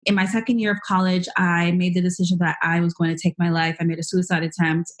In my second year of college, I made the decision that I was going to take my life. I made a suicide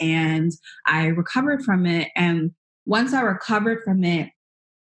attempt and I recovered from it. And once I recovered from it,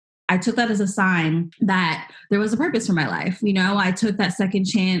 I took that as a sign that there was a purpose for my life. I took that second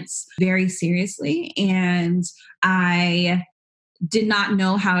chance very seriously, and I did not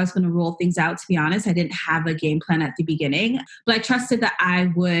know how I was going to roll things out, to be honest. I didn't have a game plan at the beginning, but I trusted that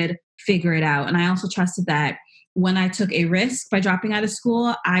I would figure it out. And I also trusted that when I took a risk by dropping out of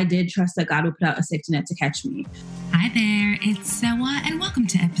school, I did trust that God would put out a safety net to catch me. Hi there, it's Sewa, and welcome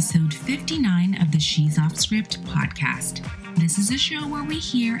to episode 59 of the She's Off Script podcast. This is a show where we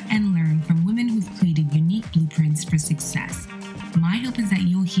hear and learn from women who've created unique blueprints for success. My hope is that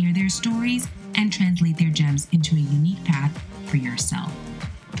you'll hear their stories and translate their gems into a unique path for yourself.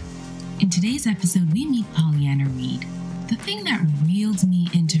 In today's episode, we meet Pollyanna Reed. The thing that reeled me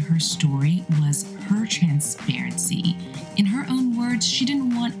into her story was her transparency. In her own words, she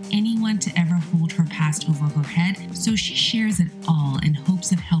didn't want anyone to ever hold her past over her head, so she shares it all in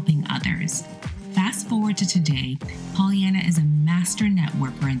hopes of helping others. Fast forward to today, Pollyanna is a master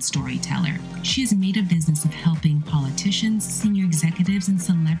networker and storyteller. She has made a business of helping politicians, senior executives, and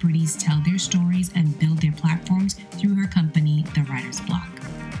celebrities tell their stories and build their platforms through her company, The Writer's Block.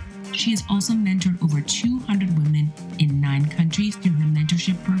 She has also mentored over 200 women in 9 countries through her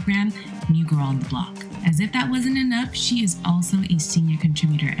mentorship program, New Girl on the Block. As if that wasn't enough, she is also a senior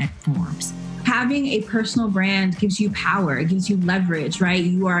contributor at Forbes. Having a personal brand gives you power, it gives you leverage, right?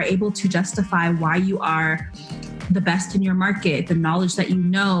 You are able to justify why you are the best in your market, the knowledge that you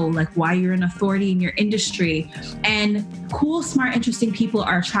know, like why you're an authority in your industry. And cool, smart, interesting people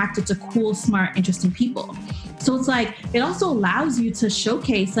are attracted to cool, smart, interesting people. So it's like, it also allows you to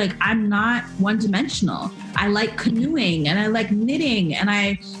showcase, like, I'm not one-dimensional. I like canoeing and I like knitting and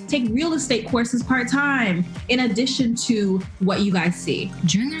I take real estate courses part-time in addition to what you guys see.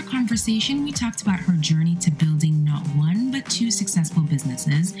 During our conversation, we talked about her journey to building not 1, but 2 successful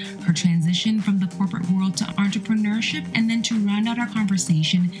businesses, her transition from the corporate world to entrepreneurship, and then to round out our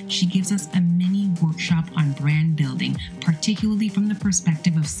conversation, she gives us a mini workshop on brand building, particularly from the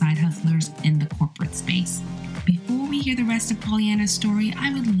perspective of side hustlers in the corporate space. Before we hear the rest of Pollyanna's story,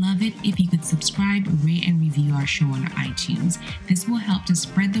 I would love it if you could subscribe, rate, and review our show on iTunes. This will help to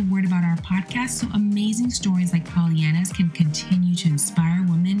spread the word about our podcast so amazing stories like Pollyanna's can continue to inspire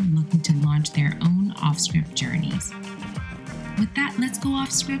women looking to launch their own off-script journeys. With that, let's go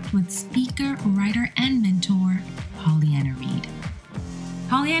off-script with speaker, writer, and mentor, Pollyanna Reed.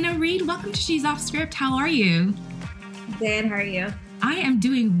 Pollyanna Reed, welcome to She's Off Script. How are you? Dan, how are you? I am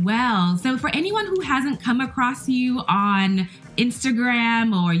doing well. So for anyone who hasn't come across you on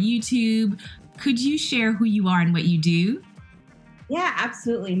Instagram or YouTube, could you share who you are and what you do? Yeah,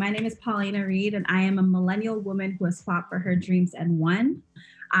 absolutely. My name is Pollyanna Reed, and I am a millennial woman who has fought for her dreams and won.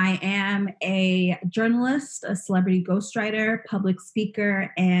 I am a journalist, a celebrity ghostwriter, public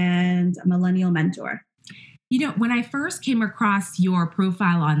speaker, and a millennial mentor. You know, when I first came across your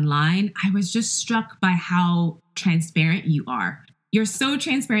profile online, I was just struck by how transparent you are. You're so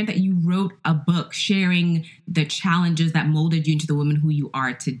transparent that you wrote a book sharing the challenges that molded you into the woman who you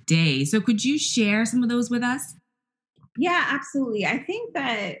are today. So could you share some of those with us? Yeah, absolutely. I think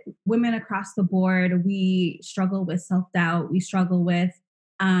that women across the board, we struggle with self-doubt. We struggle with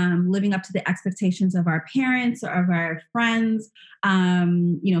living up to the expectations of our parents or of our friends,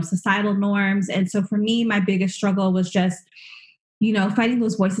 societal norms. And so for me, my biggest struggle was just fighting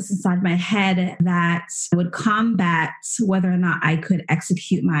those voices inside my head that would combat whether or not I could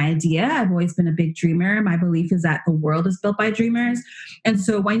execute my idea. I've always been a big dreamer. My belief is that the world is built by dreamers. And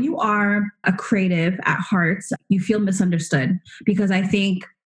so when you are a creative at heart, you feel misunderstood because I think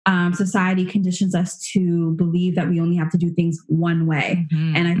society conditions us to believe that we only have to do things one way.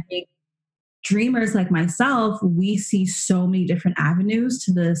 Mm-hmm. And I think dreamers like myself, we see so many different avenues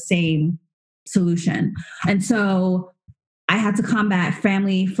to the same solution. And so I had to combat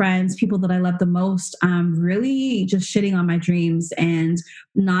family, friends, people that I love the most, really just shitting on my dreams and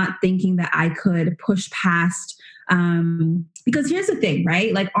not thinking that I could push past. Because here's the thing,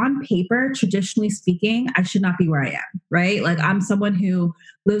 right? Like on paper, traditionally speaking, I should not be where I am, right? Like I'm someone who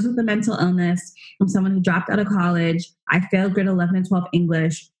lives with a mental illness. I'm someone who dropped out of college. I failed grade 11 and 12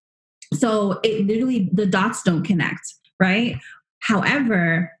 English. So it literally, the dots don't connect, right?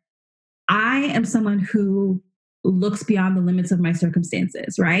 However, I am someone who looks beyond the limits of my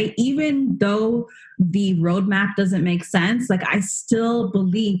circumstances, right? Even though the roadmap doesn't make sense, like I still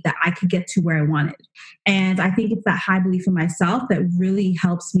believe that I could get to where I wanted. And I think it's that high belief in myself that really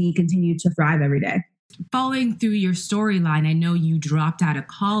helps me continue to thrive every day. Following through your storyline, I know you dropped out of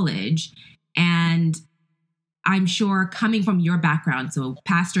college and I'm sure coming from your background, so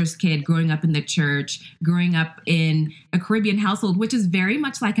pastor's kid, growing up in the church, growing up in a Caribbean household, which is very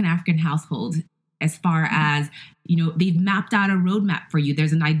much like an African household, as far as, they've mapped out a roadmap for you.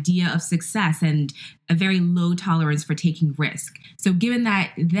 There's an idea of success and a very low tolerance for taking risk. So given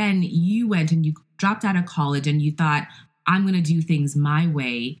that then you went and you dropped out of college and you thought, I'm going to do things my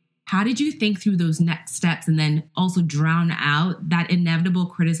way, how did you think through those next steps and then also drown out that inevitable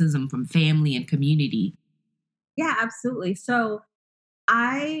criticism from family and community? Yeah, absolutely. So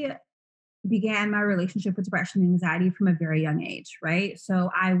I began my relationship with depression and anxiety from a very young age, right?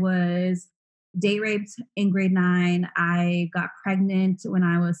 So I was date raped in grade 9. I got pregnant when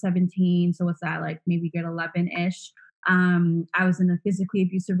I was 17. So what's that, like maybe grade 11-ish? I was in a physically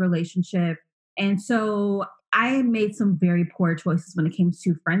abusive relationship. And so I made some very poor choices when it came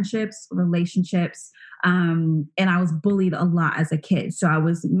to friendships, relationships, and I was bullied a lot as a kid. So I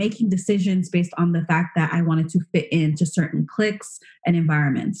was making decisions based on the fact that I wanted to fit into certain cliques and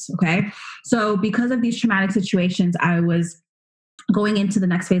environments. Okay. So because of these traumatic situations, I was going into the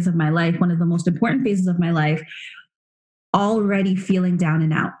next phase of my life, one of the most important phases of my life, already feeling down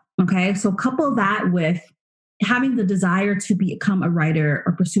and out. Okay. So couple that with having the desire to become a writer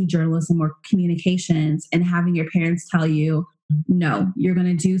or pursue journalism or communications and having your parents tell you, no, you're going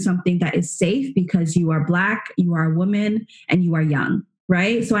to do something that is safe because you are Black, you are a woman, and you are young,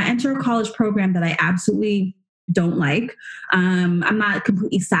 right? So I enter a college program that I absolutely don't like. I'm not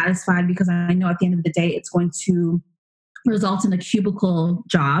completely satisfied because I know at the end of the day, it's going to result in a cubicle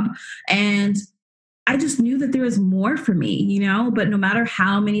job. And I just knew that there was more for me, but no matter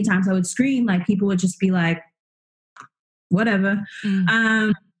how many times I would scream, like people would just be like, whatever.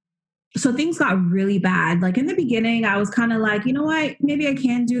 So things got really bad. Like in the beginning, I was kind of like, you know what, maybe I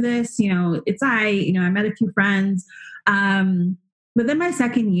can do this. I met a few friends. But then my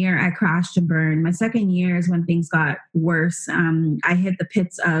second year, I crashed and burned. My second year is when things got worse. I hit the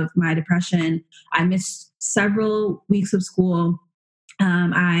pits of my depression. I missed several weeks of school.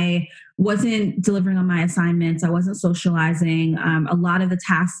 I wasn't delivering on my assignments. I wasn't socializing. A lot of the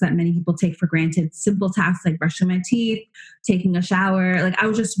tasks that many people take for granted, simple tasks like brushing my teeth, taking a shower, like I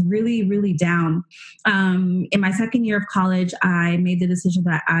was just really, really down. In my second year of college, I made the decision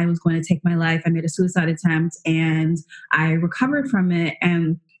that I was going to take my life. I made a suicide attempt and I recovered from it.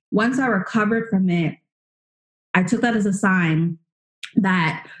 And once I recovered from it, I took that as a sign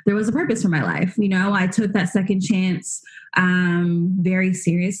that there was a purpose for my life. I took that second chance very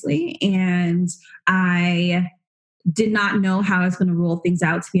seriously, and I did not know how I was going to roll things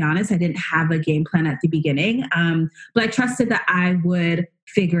out. To be honest, I didn't have a game plan at the beginning, but I trusted that I would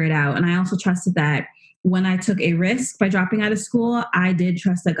figure it out. And I also trusted that when I took a risk by dropping out of school, I did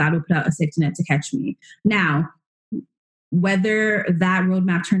trust that God would put out a safety net to catch me. Now, whether that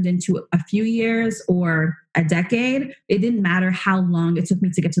roadmap turned into a few years or a decade, it didn't matter how long it took me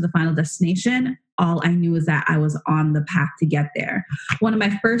to get to the final destination. All I knew is that I was on the path to get there. One of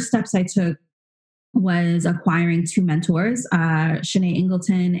my first steps I took was acquiring 2 mentors, Shanae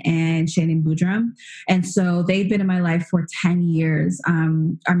Ingleton and Shannon Boudram. And so they've been in my life for 10 years.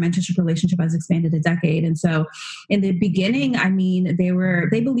 Our mentorship relationship has expanded a decade. And so in the beginning,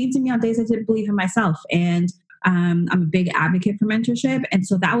 they believed in me on days I didn't believe in myself. And I'm a big advocate for mentorship. And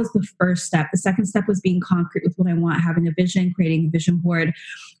so that was the first step. The second step was being concrete with what I want, having a vision, creating a vision board.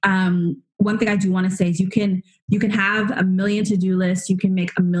 One thing I do want to say is you can have a million to-do lists, you can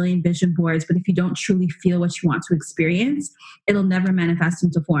make a million vision boards, but if you don't truly feel what you want to experience, it'll never manifest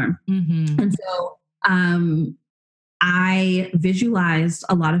into form. Mm-hmm. And so I visualized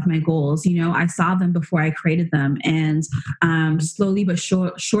a lot of my goals. I saw them before I created them. And slowly but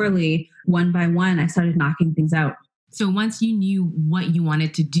surely, one by one, I started knocking things out. So once you knew what you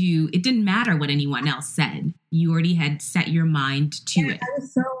wanted to do, it didn't matter what anyone else said. You already had set your mind to it.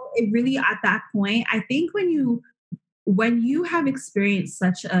 It really, at that point, I think when you have experienced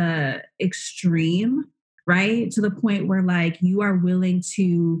such a extreme, right, to the point where like you are willing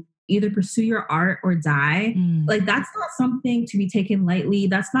to either pursue your art or die. Like that's not something to be taken lightly.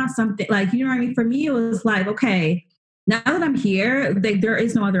 That's not something like, what I mean? For me, it was like, okay, now that I'm here, like there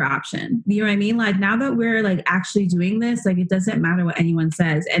is no other option. You know what I mean? Like now that we're like actually doing this, like it doesn't matter what anyone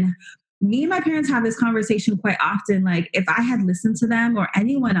says. And me and my parents have this conversation quite often. Like if I had listened to them or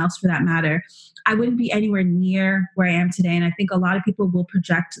anyone else for that matter, I wouldn't be anywhere near where I am today. And I think a lot of people will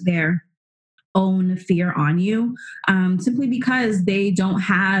project their own fear on you simply because they don't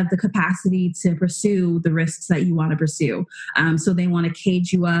have the capacity to pursue the risks that you want to pursue. So they want to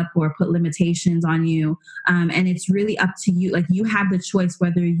cage you up or put limitations on you. And it's really up to you. Like you have the choice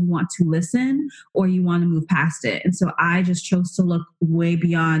whether you want to listen or you want to move past it. And so I just chose to look way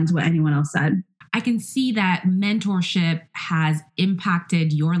beyond what anyone else said. I can see that mentorship has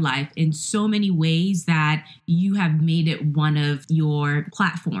impacted your life in so many ways that you have made it one of your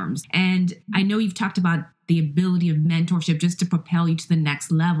platforms. And I know you've talked about the ability of mentorship just to propel you to the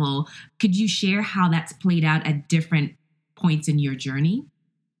next level. Could you share how that's played out at different points in your journey?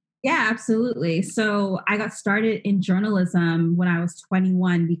 Yeah, absolutely. So I got started in journalism when I was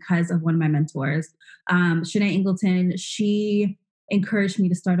 21 because of one of my mentors, Shanae Ingleton. She encouraged me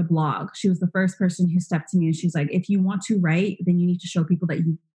to start a blog. She was the first person who stepped to me and she's like, if you want to write, then you need to show people that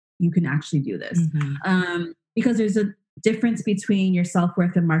you can actually do this. Because there's a difference between your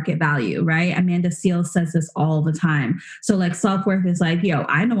self-worth and market value, right? Amanda Seales says this all the time. So like self-worth is like, yo,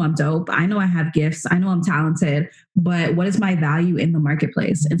 I know I'm dope. I know I have gifts. I know I'm talented, but what is my value in the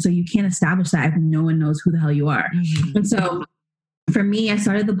marketplace? And so you can't establish that if no one knows who the hell you are. And so for me, I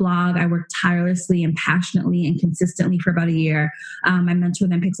started the blog. I worked tirelessly and passionately and consistently for about a year. My mentor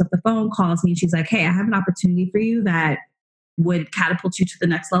then picks up the phone, calls me, and she's like, hey, I have an opportunity for you that would catapult you to the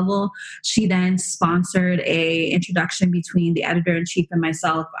next level. She then sponsored a introduction between the editor-in-chief and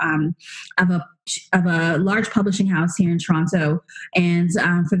myself of a large publishing house here in Toronto. And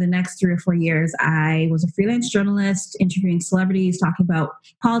for the next 3 or 4 years, I was a freelance journalist interviewing celebrities, talking about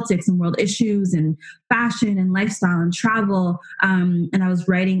politics and world issues and fashion and lifestyle and travel. And I was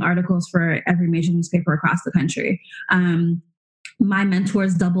writing articles for every major newspaper across the country. My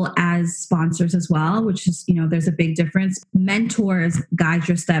mentors double as sponsors as well, which is, there's a big difference. Mentors guide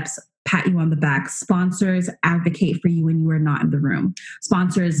your steps, pat you on the back. Sponsors advocate for you when you are not in the room.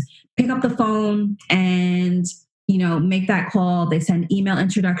 Sponsors pick up the phone and, make that call. They send email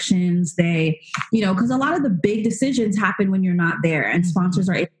introductions. They, because a lot of the big decisions happen when you're not there, and sponsors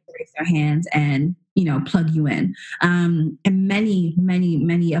are able to raise their hands and plug you in. And many, many,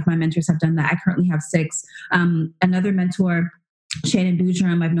 many of my mentors have done that. I currently have 6. Another mentor, Shannon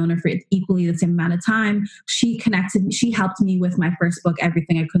Boodram, I've known her for equally the same amount of time. She helped me with my first book,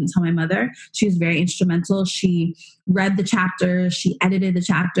 Everything I Couldn't Tell My Mother. She was very instrumental. She read the chapters, she edited the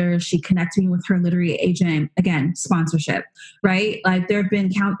chapters, she connected me with her literary agent. Again, sponsorship, right? Like there have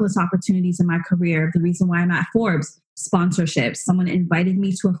been countless opportunities in my career. The reason why I'm at Forbes, sponsorships. Someone invited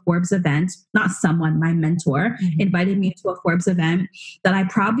me to a Forbes event, not someone, my mentor invited me to a Forbes event that I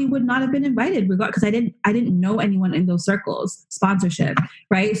probably would not have been invited because I didn't know anyone in those circles. Sponsorship,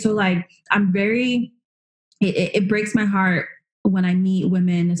 right? So like it breaks my heart when I meet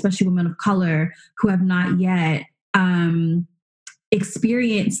women, especially women of color, who have not yet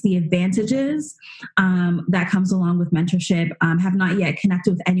experience the advantages that comes along with mentorship, have not yet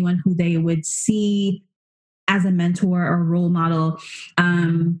connected with anyone who they would see as a mentor or role model.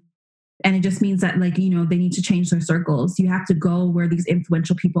 And it just means that they need to change their circles. You have to go where these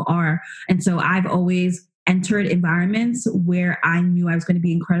influential people are. And so I've always entered environments where I knew I was going to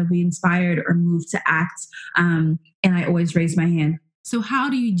be incredibly inspired or moved to act. And I always raised my hand. So how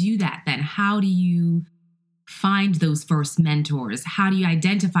do you do that then? How do you find those first mentors? How do you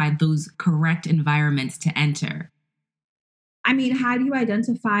identify those correct environments to enter? I mean, how do you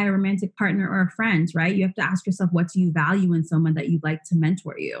identify a romantic partner or a friend, right? You have to ask yourself, what do you value in someone that you'd like to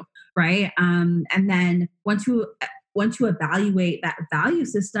mentor you, right? And then once you evaluate that value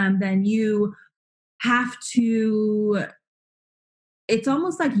system, then you have to, it's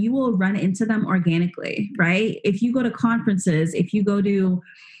almost like you will run into them organically, right? If you go to conferences, if you go to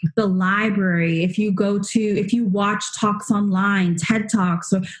the library, if you watch talks online, TED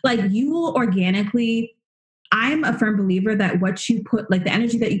Talks, or you will organically. I'm a firm believer that what you put, the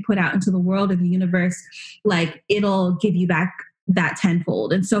energy that you put out into the world or the universe, it'll give you back that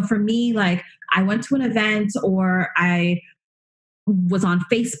tenfold. And so for me, I went to an event or I was on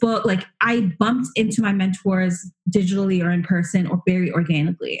Facebook, I bumped into my mentors digitally or in person or very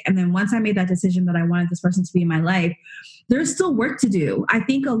organically. And then once I made that decision that I wanted this person to be in my life, there's still work to do. I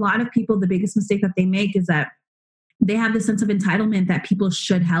think a lot of people, the biggest mistake that they make is that they have this sense of entitlement that people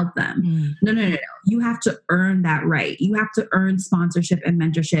should help them. No. You have to earn that right. You have to earn sponsorship and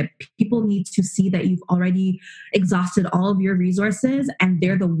mentorship. People need to see that you've already exhausted all of your resources and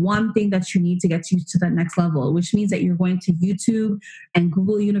they're the one thing that you need to get you to that next level, which means that you're going to YouTube and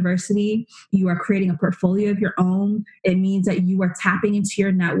Google University. You are creating a portfolio of your own. It means that you are tapping into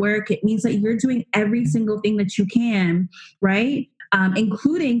your network. It means that you're doing every single thing that you can, right?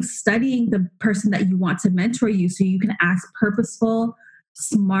 Including studying the person that you want to mentor you so you can ask purposeful,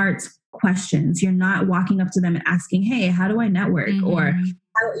 smart questions. You're not walking up to them and asking, hey, how do I network? Or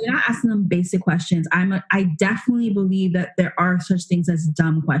you're not asking them basic questions. I definitely believe that there are such things as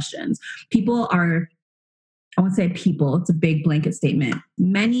dumb questions. I won't say people, it's a big blanket statement.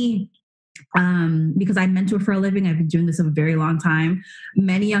 Many because I mentor for a living. I've been doing this a very long time.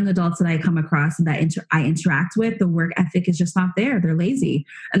 Many young adults that I come across and that I interact with, the work ethic is just not there. They're lazy.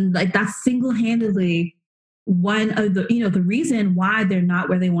 And like that's single-handedly one of the, the reason why they're not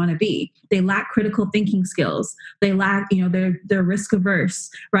where they want to be. They lack critical thinking skills. They lack, they're risk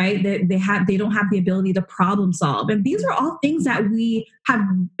averse, right? They don't have the ability to problem solve. And these are all things that we have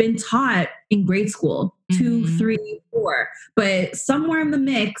been taught in grade school, 2, 3, 4, but somewhere in the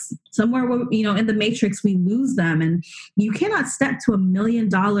mix, somewhere, in the matrix, we lose them. And you cannot step to $1 million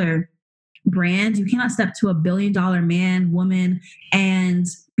brand. You cannot step to $1 billion man, woman, and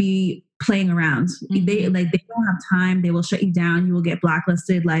be playing around. They don't have time. They will shut you down. You will get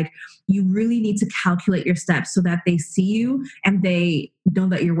blacklisted. Like, you really need to calculate your steps so that they see you and they know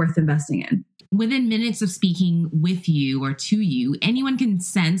that you're worth investing in. Within minutes of speaking with you or to you, anyone can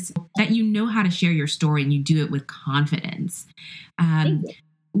sense that you know how to share your story and you do it with confidence.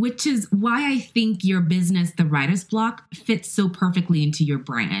 Which is why I think your business, The Writer's Block, fits so perfectly into your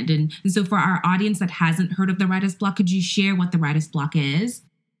brand. And so for our audience that hasn't heard of The Writer's Block, could you share what The Writer's Block is?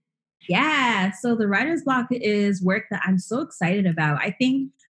 Yeah. So The Writer's Block is work that I'm so excited about. I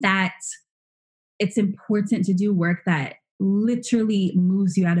think that it's important to do work that literally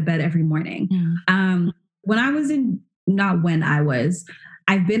moves you out of bed every morning.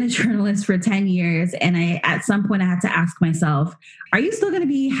 I've been a journalist for 10 years. And at some point I had to ask myself, are you still going to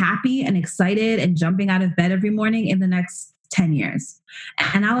be happy and excited and jumping out of bed every morning in the next 10 years?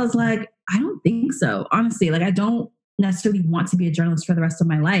 And I was like, I don't think so. Honestly, like I don't necessarily want to be a journalist for the rest of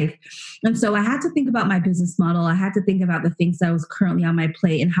my life. And so I had to think about my business model. I had to think about the things that was currently on my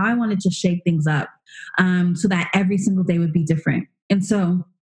plate and how I wanted to shake things up so that every single day would be different. And so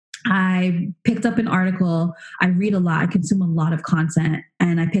I picked up an article. I read a lot. I consume a lot of content.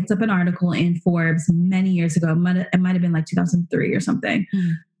 And I picked up an article in Forbes many years ago. It might have been like 2003 or something.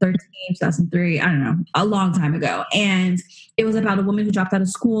 2003, I don't know, a long time ago. And it was about a woman who dropped out of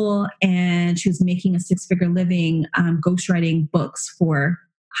school and she was making a 6-figure living ghostwriting books for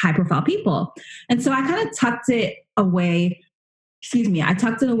high profile people. And so I kind of tucked it away.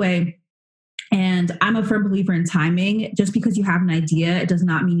 And I'm a firm believer in timing. Just because you have an idea, it does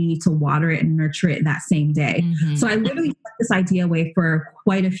not mean you need to water it and nurture it that same day. So I literally put this idea away for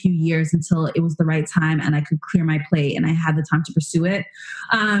quite a few years until it was the right time and I could clear my plate and I had the time to pursue it.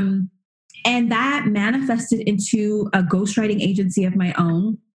 And that manifested into a ghostwriting agency of my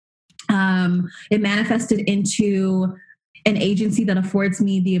own. It manifested into an agency that affords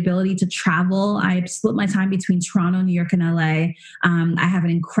me the ability to travel. I split my time between Toronto, New York, and LA. I have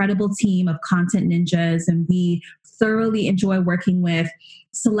an incredible team of content ninjas, and we thoroughly enjoy working with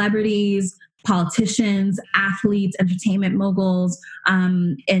celebrities, politicians, athletes, entertainment moguls,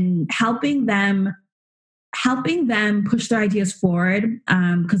 and helping them push their ideas forward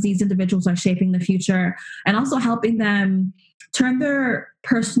because these individuals are shaping the future, and also helping them turn their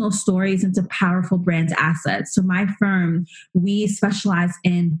personal stories into powerful brand assets. So my firm, we specialize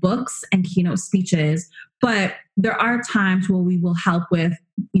in books and keynote speeches, but there are times where we will help with,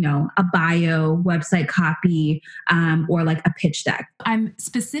 a bio, website copy, or like a pitch deck. I'm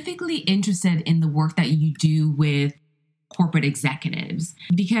specifically interested in the work that you do with corporate executives,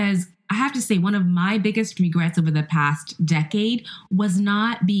 because I have to say one of my biggest regrets over the past decade was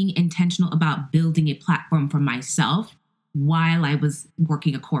not being intentional about building a platform for myself while I was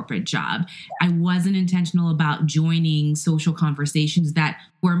working a corporate job. I wasn't intentional about joining social conversations that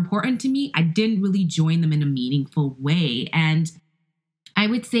were important to me. I didn't really join them in a meaningful way. And I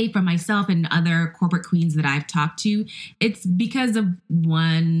would say for myself and other corporate queens that I've talked to, it's because of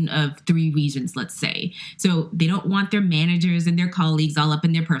one of 3 reasons, let's say. So they don't want their managers and their colleagues all up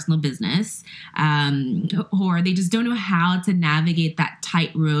in their personal business, or they just don't know how to navigate that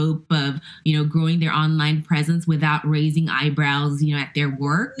tightrope of, growing their online presence without raising eyebrows, at their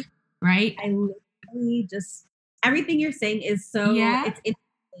work, right? I literally everything you're saying is so, it's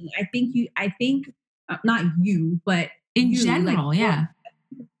interesting. I think not you, but in general, yeah.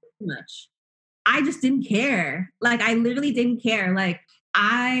 Much. I just didn't care. Like, I literally didn't care. Like,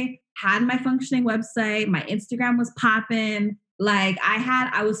 I had my functioning website. My Instagram was popping. Like,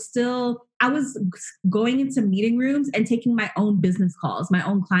 I was going into meeting rooms and taking my own business calls, my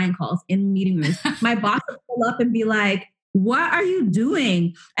own client calls in meeting rooms. My boss would pull up and be like, what are you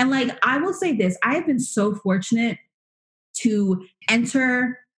doing? And like, I will say this, I have been so fortunate to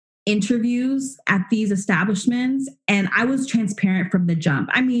enter interviews at these establishments, and I was transparent from the jump.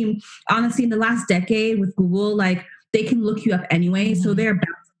 I mean, honestly, in the last decade with Google, like, they can look you up anyway, so they're bound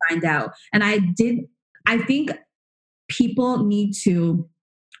to find out. And I think people need to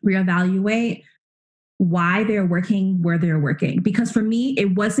reevaluate why they're working where they're working. Because for me,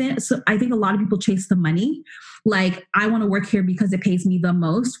 it wasn't, so I think a lot of people chase the money. Like, I want to work here because it pays me the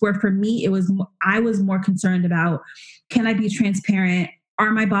most. Where for me, I was more concerned about, can I be transparent? Are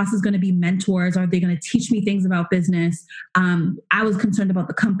my bosses going to be mentors? Are they going to teach me things about business? I was concerned about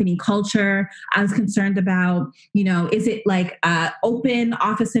the company culture. I was concerned about, is it like open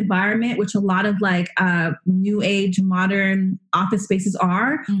office environment, which a lot of like new age modern office spaces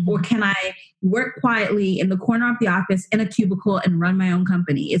are, or can I work quietly in the corner of the office in a cubicle and run my own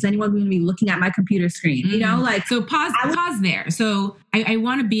company? Is anyone going to be looking at my computer screen? So pause there. So I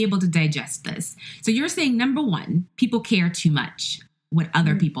want to be able to digest this. So you're saying, number one, people care too much what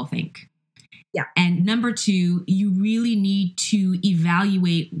other people think. Yeah. And number two, you really need to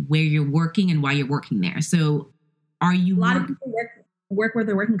evaluate where you're working and why you're working there. So are you... A lot of people work where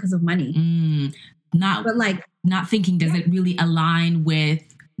they're working because of money. Not thinking, does it really align with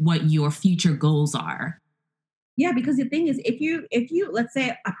what your future goals are? Yeah, because the thing is, if you, let's say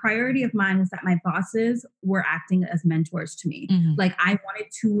a priority of mine was that my bosses were acting as mentors to me. Like, I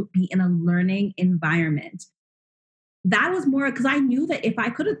wanted to be in a learning environment. That was more because I knew that if I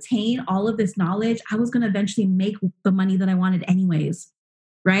could attain all of this knowledge, I was going to eventually make the money that I wanted anyways.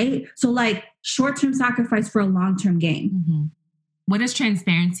 Right? So like, short-term sacrifice for a long-term gain. What does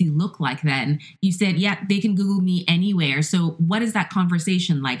transparency look like then? You said, yeah, they can Google me anywhere. So what is that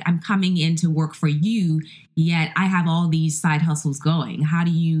conversation like? I'm coming in to work for you, yet I have all these side hustles going. How do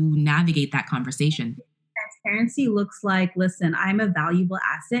you navigate that conversation? Transparency looks like, listen, I'm a valuable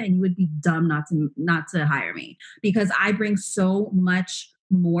asset and you would be dumb not to hire me, because I bring so much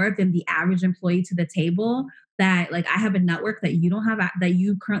more than the average employee to the table, that like I have a network that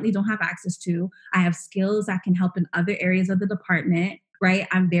you currently don't have access to. I have skills that can help in other areas of the department, right?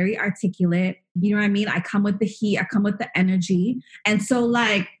 I'm very articulate. You know what I mean? I come with the heat, I come with the energy. And so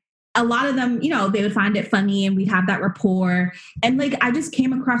like, a lot of them, they would find it funny and we'd have that rapport. And like, I just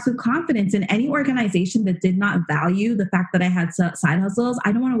came across with confidence. In any organization that did not value the fact that I had side hustles,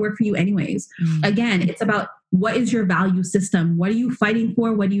 I don't want to work for you anyways. Again, it's about, what is your value system? What are you fighting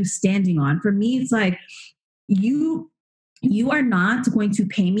for? What are you standing on? For me, it's like, you are not going to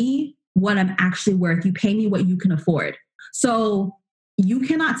pay me what I'm actually worth. You pay me what you can afford. So you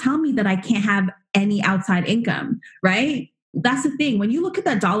cannot tell me that I can't have any outside income, right? That's the thing. When you look at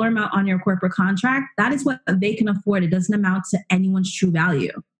that dollar amount on your corporate contract, that is what they can afford. It doesn't amount to anyone's true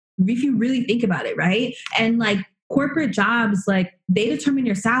value, if you really think about it, right? And like, corporate jobs, like, they determine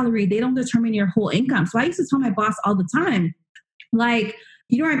your salary. They don't determine your whole income. So I used to tell my boss all the time, like,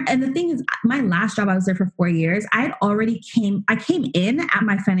 and the thing is, my last job, I was there for 4 years. I came in at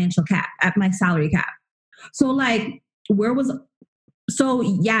my financial cap, at my salary cap. So like, so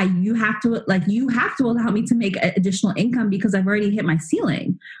yeah, you have to allow me to make additional income because I've already hit my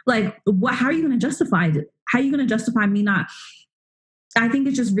ceiling. Like, how are you going to justify it? How are you going to justify me not? I think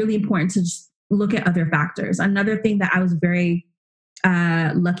it's just really important to just look at other factors. Another thing that I was very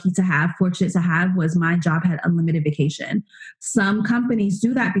fortunate to have, was my job had unlimited vacation. Some companies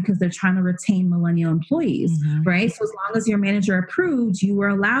do that because they're trying to retain millennial employees, right? So as long as your manager approved, you were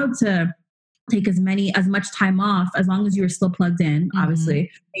allowed to take as much time off, as long as you were still plugged in,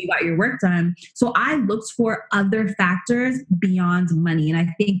 obviously, you got your work done. So I looked for other factors beyond money. And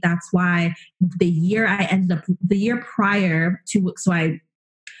I think that's why the year prior to, so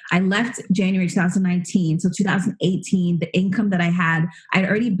I left January 2019. So 2018, the income that I'd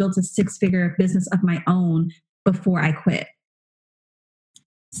already built a 6-figure business of my own before I quit.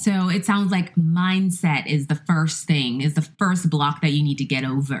 So it sounds like mindset is the first block that you need to get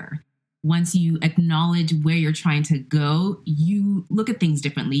over. Once you acknowledge where you're trying to go, you look at things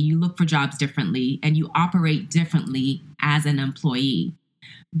differently, you look for jobs differently, and you operate differently as an employee.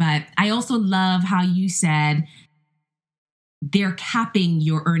 But I also love how you said they're capping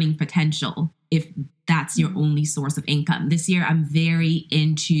your earning potential if that's your only source of income. This year, I'm very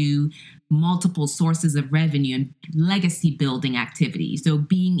into multiple sources of revenue and legacy building activities. So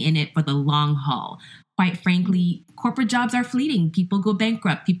being in it for the long haul. Quite frankly, corporate jobs are fleeting. People go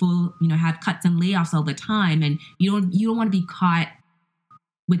bankrupt. People, have cuts and layoffs all the time, and you don't want to be caught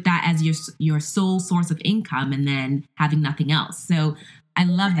with that as your sole source of income and then having nothing else. So I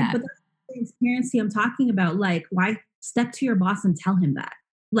love that. But that's the transparency I'm talking about. Like, why step to your boss and tell him that?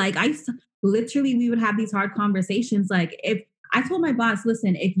 Like, literally, we would have these hard conversations. Like, if I told my boss,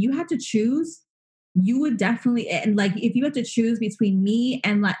 listen, if you had to choose, you would definitely, and like, if you had to choose between me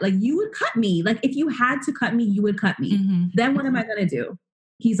and like you would cut me. Like, if you had to cut me, you would cut me. Then what am I going to do?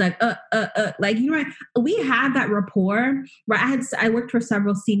 He's like, like, we had that rapport, right? I worked for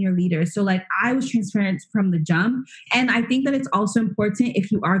several senior leaders. So like, I was transparent from the jump. And I think that it's also important,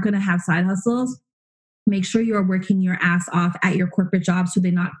 if you are going to have side hustles, make sure you're working your ass off at your corporate job so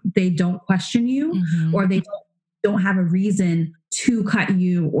they don't question you, or they don't have a reason to cut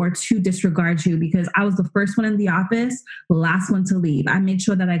you or to disregard you, because I was the first one in the office, the last one to leave. I made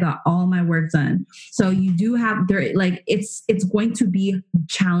sure that I got all my work done. So you do have there, like, it's going to be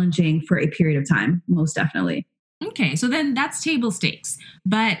challenging for a period of time, most definitely. Okay, so then that's table stakes.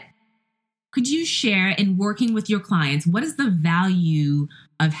 But could you share, in working with your clients, what is the value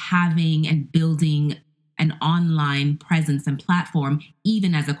of having and building an online presence and platform,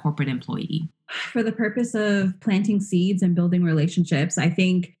 even as a corporate employee? For the purpose of planting seeds and building relationships, I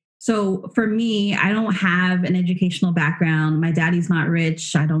think. So for me, I don't have an educational background. My daddy's not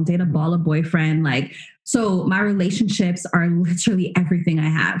rich. I don't date a baller boyfriend. So my relationships are literally everything I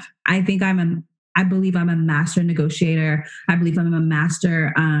have. I believe I'm a master negotiator. I believe I'm a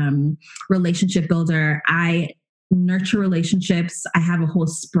master relationship builder. I nurture relationships. I have a whole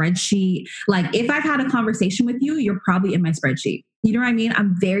spreadsheet. Like, if I've had a conversation with you, you're probably in my spreadsheet. You know what I mean?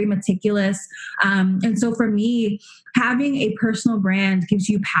 I'm very meticulous. And so for me, having a personal brand gives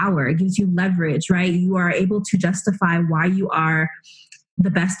you power. It gives you leverage, right? You are able to justify why you are the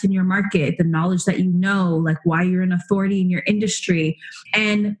best in your market, the knowledge that you know, like why you're an authority in your industry.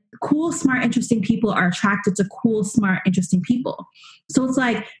 And cool, smart, interesting people are attracted to cool, smart, interesting people. So it's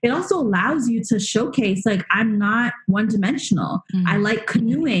like, it also allows you to showcase, like, I'm not one dimensional. I like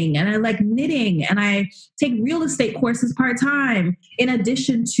canoeing and I like knitting and I take real estate courses part-time in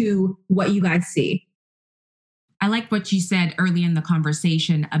addition to what you guys see. I like what you said earlier in the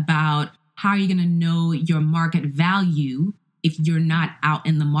conversation about how you're going to know your market value if you're not out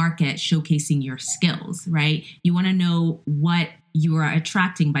in the market showcasing your skills, right? You want to know what you are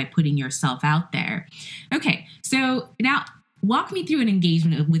attracting by putting yourself out there. Okay, so now walk me through an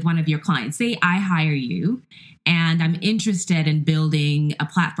engagement with one of your clients. Say I hire you and I'm interested in building a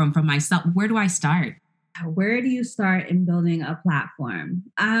platform for myself. Where do I start? Where do you start in building a platform?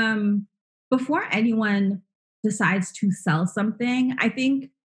 Before anyone decides to sell something, I think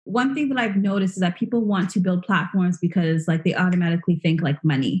one thing that I've noticed is that people want to build platforms because, like, they automatically think like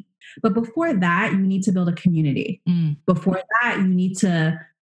money. But before that, you need to build a community. Before that, you need to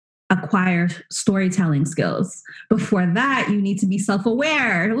acquire storytelling skills. Before that, you need to be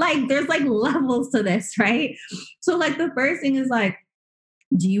self-aware. Like, there's like levels to this, right? So like, the first thing is like,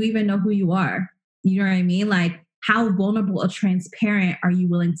 do you even know who you are? You know what I mean? Like, how vulnerable or transparent are you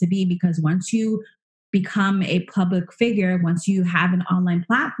willing to be? Because once you become a public figure, once you have an online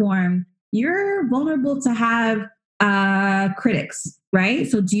platform, you're vulnerable to have critics, right?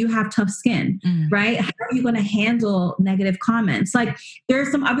 So do you have tough skin, right? How are you going to handle negative comments? Like, there are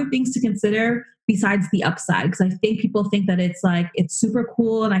some other things to consider besides the upside, because I think people think that it's like, it's super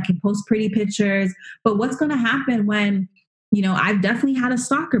cool and I can post pretty pictures, but what's going to happen when, you know, I've definitely had a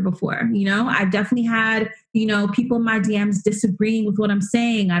stalker before, you know, I've definitely had, you know, people in my DMs disagreeing with what I'm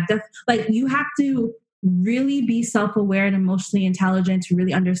saying. Like, you have to really be self-aware and emotionally intelligent to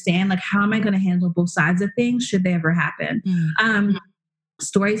really understand, like, how am I going to handle both sides of things should they ever happen?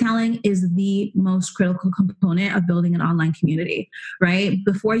 Storytelling is the most critical component of building an online community, right?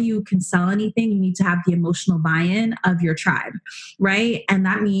 Before you can sell anything, you need to have the emotional buy-in of your tribe, right? And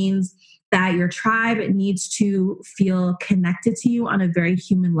that means that your tribe needs to feel connected to you on a very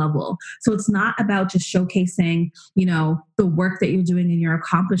human level. So it's not about just showcasing, you know, the work that you're doing and your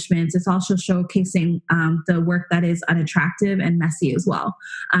accomplishments. It's also showcasing the work that is unattractive and messy as well.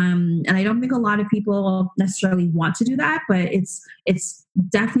 And I don't think a lot of people necessarily want to do that, but it's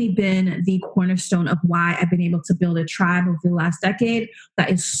definitely been the cornerstone of why I've been able to build a tribe over the last decade that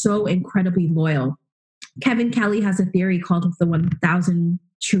is so incredibly loyal. Kevin Kelly has a theory called the 1,000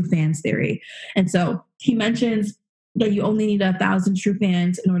 true fans theory. And so he mentions that you only need 1,000 true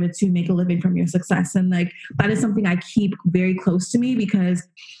fans in order to make a living from your success. And like, that is something I keep very close to me, because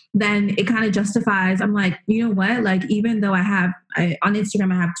then it kind of justifies, I'm like, you know what? Like, even though on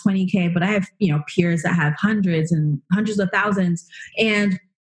Instagram, I have 20K, but I have, you know, peers that have hundreds and hundreds of thousands. And,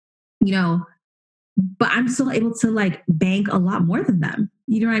 you know, but I'm still able to like bank a lot more than them.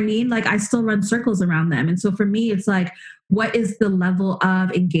 You know what I mean? Like, I still run circles around them. And so for me, it's like, what is the level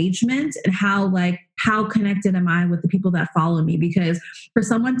of engagement and how connected am I with the people that follow me? Because for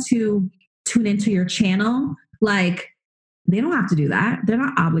someone to tune into your channel, like, they don't have to do that. They're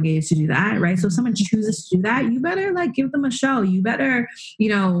not obligated to do that, right? So if someone chooses to do that, you better like give them a show. You better, you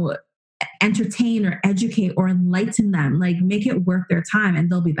know, entertain or educate or enlighten them, like make it worth their time, and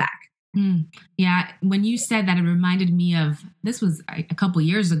they'll be back. Yeah. When you said that, it reminded me of, this was a couple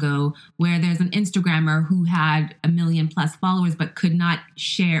years ago, where there's an Instagrammer who had 1 million+ followers, but could not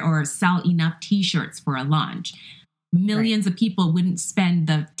share or sell enough t-shirts for a launch. Millions of people wouldn't spend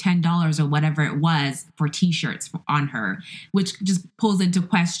the $10 $10 or whatever it was for t-shirts on her, which just pulls into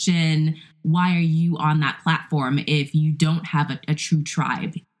question, why are you on that platform if you don't have a true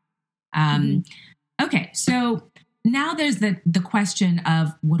tribe? Okay, so now there's the question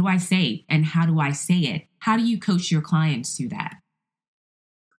of, what do I say and how do I say it? How do you coach your clients through that?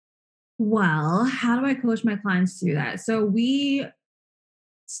 Well, how do I coach my clients through that? So we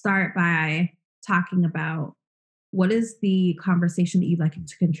start by talking about, what is the conversation that you'd like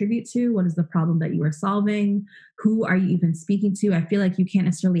to contribute to? What is the problem that you are solving? Who are you even speaking to? I feel like you can't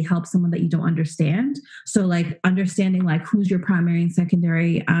necessarily help someone that you don't understand. So like understanding like who's your primary and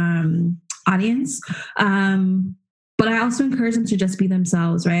secondary audience. But I also encourage them to just be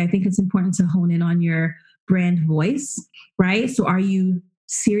themselves, right? I think it's important to hone in on your brand voice, right? So are you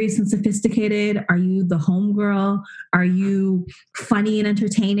serious and sophisticated? Are you the homegirl? Are you funny and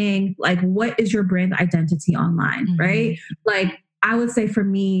entertaining? Like, what is your brand identity online, right? Like, I would say for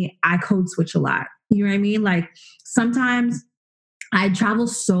me, I code switch a lot. You know what I mean? Like, sometimes I travel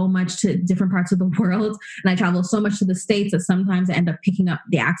so much to different parts of the world, and I travel so much to the States that sometimes I end up picking up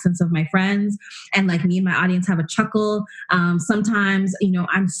the accents of my friends, and like me and my audience have a chuckle. Sometimes, you know,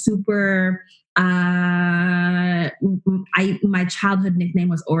 I'm super, my childhood nickname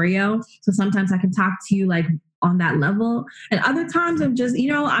was Oreo. So sometimes I can talk to you like on that level. And other times I'm just, you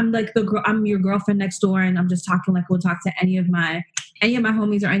know, I'm like I'm your girlfriend next door, and I'm just talking like we'll talk to any of my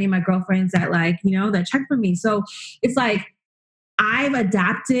homies or any of my girlfriends that like, you know, that check for me. So it's like, I've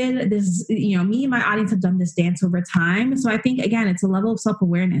adapted this, you know, me and my audience have done this dance over time. So I think, again, it's a level of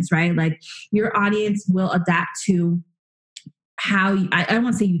self-awareness, right? Like your audience will adapt to how I don't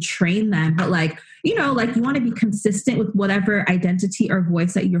want to say you train them, but like, you know, like you want to be consistent with whatever identity or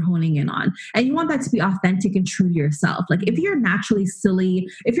voice that you're honing in on. And you want that to be authentic and true to yourself. Like if you're naturally silly,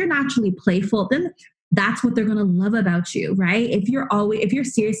 if you're naturally playful, then that's what they're going to love about you, right? If you're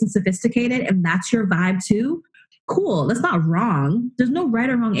serious and sophisticated and that's your vibe too, cool. That's not wrong. There's no right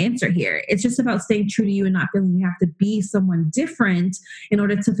or wrong answer here. It's just about staying true to you and not feeling you have to be someone different in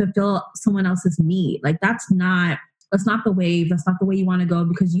order to fulfill someone else's need. Like that's not the wave. That's not the way you want to go,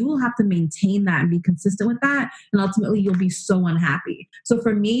 because you will have to maintain that and be consistent with that. And ultimately you'll be so unhappy. So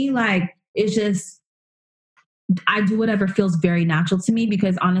for me, like, it's just, I do whatever feels very natural to me,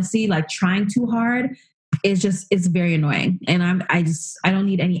 because honestly, like trying too hard it's very annoying. And I don't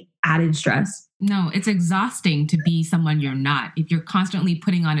need any added stress. No, it's exhausting to be someone you're not. If you're constantly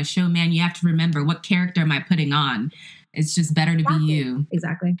putting on a show, man, you have to remember, what character am I putting on? It's just better to be you.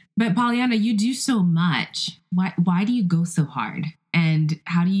 Exactly. But Pollyanna, you do so much. Why do you go so hard? And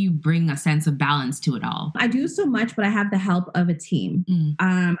how do you bring a sense of balance to it all? I do so much, but I have the help of a team.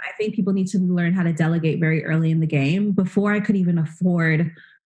 I think people need to learn how to delegate very early in the game before I could even afford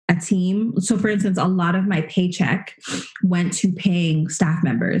a team. So for instance, a lot of my paycheck went to paying staff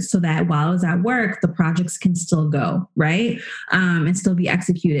members so that while I was at work, the projects can still go, right? And still be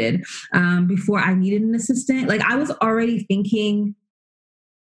executed. Before I needed an assistant, like I was already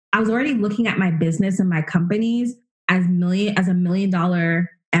looking at my business and my companies as $1 million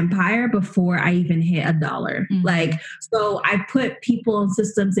empire before I even hit $1. Like, so I put people and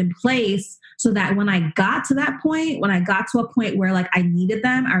systems in place so that when I got to a point where like I needed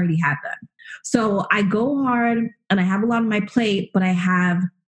them, I already had them. So I go hard and I have a lot on my plate, but I have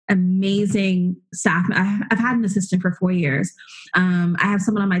amazing staff. I've had an assistant for 4 years. I have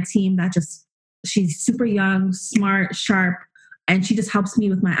someone on my team that she's super young, smart, sharp, and she just helps me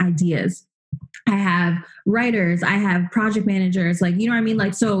with my ideas. I have writers, I have project managers, like, you know what I mean?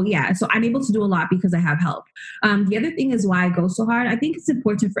 Like, so yeah, so I'm able to do a lot because I have help. The other thing is why I go so hard. I think it's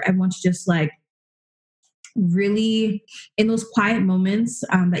important for everyone to just like really in those quiet moments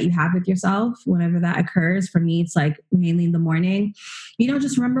that you have with yourself, whenever that occurs. For me, it's like mainly in the morning, you know,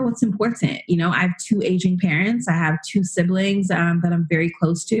 just remember what's important. You know, I have 2 aging parents. I have 2 siblings that I'm very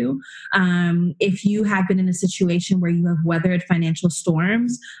close to. If you have been in a situation where you have weathered financial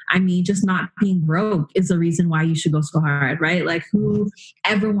storms, I mean, just not being broke is the reason why you should go so hard, right? Like who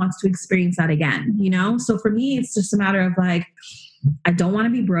ever wants to experience that again, you know? So for me, it's just a matter of like, I don't want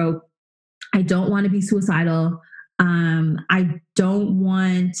to be broke. I don't want to be suicidal. I don't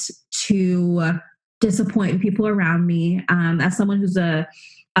want to disappoint people around me. As someone who's a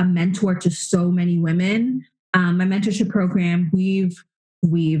mentor to so many women, my mentorship program, we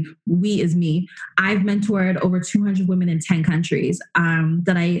is me. I've mentored over 200 women in 10 countries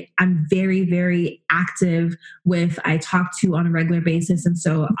that I'm very, very active with. I talk to on a regular basis. And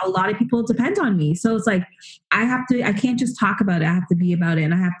so a lot of people depend on me. So it's like, I can't just talk about it. I have to be about it.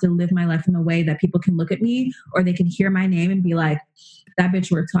 And I have to live my life in a way that people can look at me or they can hear my name and be like, that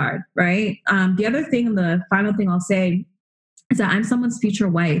bitch works hard. Right. The other thing, the final thing I'll say is that I'm someone's future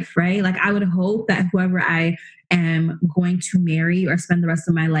wife, right? Like I would hope that whoever I am going to marry or spend the rest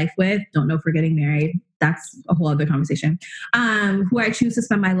of my life with, don't know if we're getting married, that's a whole other conversation. Who I choose to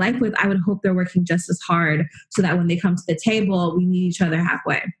spend my life with, I would hope they're working just as hard so that when they come to the table, we meet each other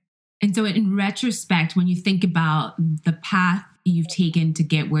halfway. And so in retrospect, when you think about the path you've taken to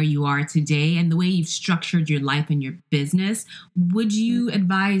get where you are today and the way you've structured your life and your business, would you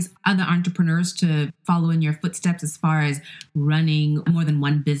advise other entrepreneurs to follow in your footsteps as far as running more than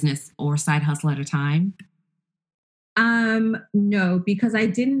one business or side hustle at a time? No, because I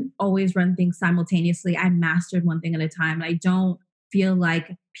didn't always run things simultaneously. I mastered one thing at a time. I don't feel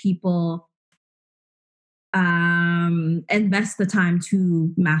like people invest the time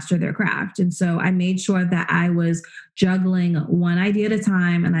to master their craft. And so I made sure that I was juggling one idea at a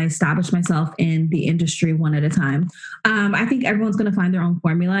time, and I established myself in the industry one at a time. I think everyone's going to find their own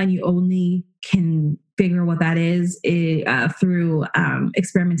formula, and you only can figure what that is through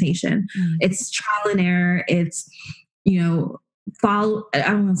experimentation. It's trial and error. It's, I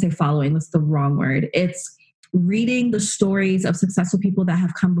don't want to say following, that's the wrong word. It's reading the stories of successful people that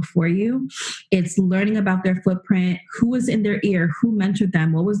have come before you. It's learning about their footprint, who was in their ear, who mentored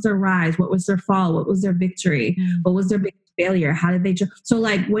them, what was their rise, what was their fall, what was their victory, what was their big failure, how did they so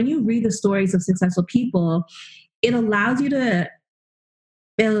like when you read the stories of successful people, it allows you to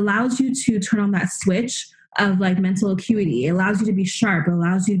turn on that switch of like mental acuity. It allows you to be sharp. It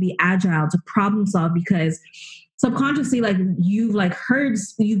allows you to be agile, to problem solve, because subconsciously, like you've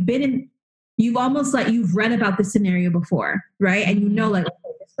read about this scenario before, right? And you know, like,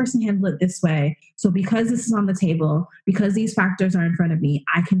 okay, this person handled it this way. So because this is on the table, because these factors are in front of me,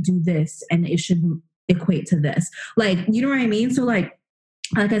 I can do this and it should equate to this. Like, you know what I mean? So like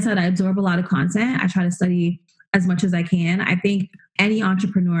I said, I absorb a lot of content. I try to study as much as I can. I think any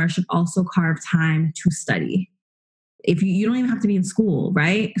entrepreneur should also carve time to study. If you don't even have to be in school,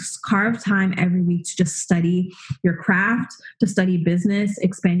 right? Just carve time every week to just study your craft, to study business,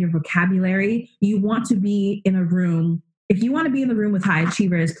 expand your vocabulary. You want to be in a room. If you want to be in the room with high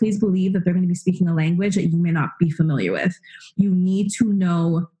achievers, please believe that they're going to be speaking a language that you may not be familiar with. You need to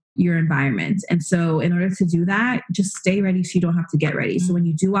know your environment. And so in order to do that, just stay ready so you don't have to get ready. So when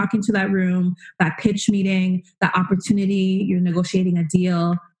you do walk into that room, that pitch meeting, that opportunity, you're negotiating a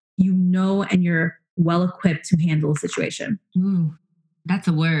deal, and you're well-equipped to handle a situation. Ooh, that's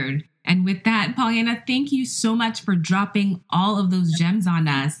a word. And with that, Pollyanna, thank you so much for dropping all of those gems on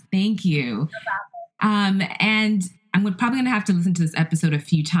us. Thank you. And I'm probably going to have to listen to this episode a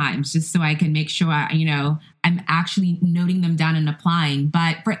few times just so I can make sure, I'm actually noting them down and applying.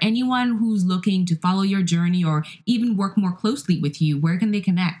 But for anyone who's looking to follow your journey or even work more closely with you, where can they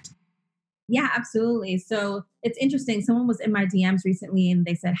connect? Yeah, absolutely. So it's interesting. Someone was in my DMs recently and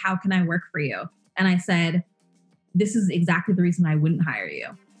they said, how can I work for you? And I said, this is exactly the reason I wouldn't hire you.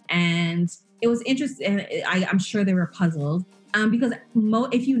 And it was interesting. I'm sure they were puzzled because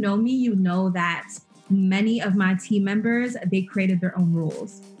if you know me, you know that many of my team members, they created their own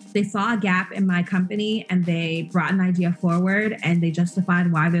rules. They saw a gap in my company and they brought an idea forward and they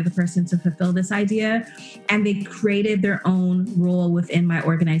justified why they're the person to fulfill this idea. And they created their own role within my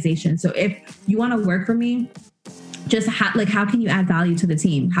organization. So if you want to work for me, just how can you add value to the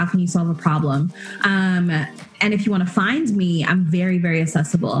team? How can you solve a problem? And if you want to find me, I'm very, very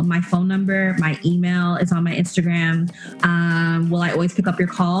accessible. My phone number, my email is on my Instagram. Will I always pick up your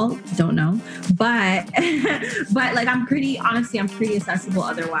call? Don't know. But I'm pretty accessible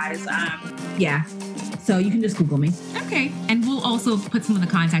otherwise. Yeah. So you can just Google me. Okay. And we'll also put some of the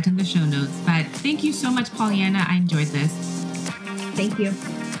contact in the show notes. But thank you so much, Pollyanna. I enjoyed this. Thank you.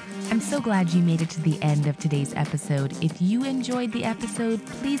 I'm so glad you made it to the end of today's episode. If you enjoyed the episode,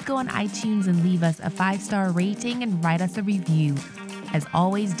 please go on iTunes and leave us a 5-star rating and write us a review. As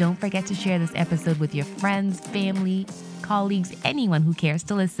always, don't forget to share this episode with your friends, family, colleagues, anyone who cares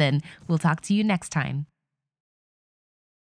to listen. We'll talk to you next time.